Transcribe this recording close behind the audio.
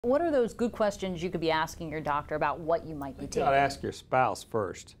What are those good questions you could be asking your doctor about what you might be taking? You gotta ask your spouse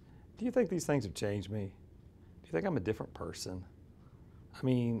first. Do you think these things have changed me? Do you think I'm a different person? I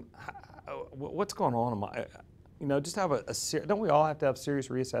mean, what's going on in my, you know, just have don't we all have to have serious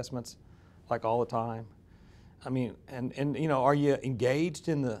reassessments like all the time? I mean, and you know, are you engaged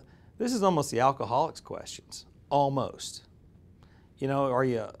in this is almost the alcoholics questions, almost. You know, are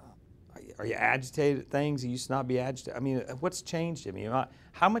you agitated at things you used to not be agitated? I mean, what's changed in me?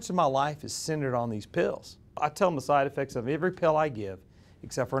 How much of my life is centered on these pills? I tell them the side effects of every pill I give,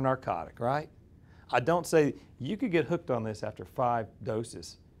 except for a narcotic, right? I don't say, you could get hooked on this after 5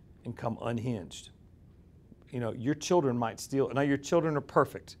 doses and come unhinged. You know, your children might steal. Now, your children are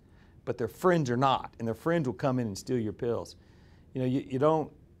perfect, but their friends are not, and their friends will come in and steal your pills. You know, you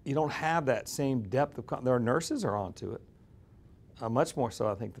don't have that same depth of, there are nurses are onto it. Much more so,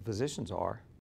 I think, the physicians are.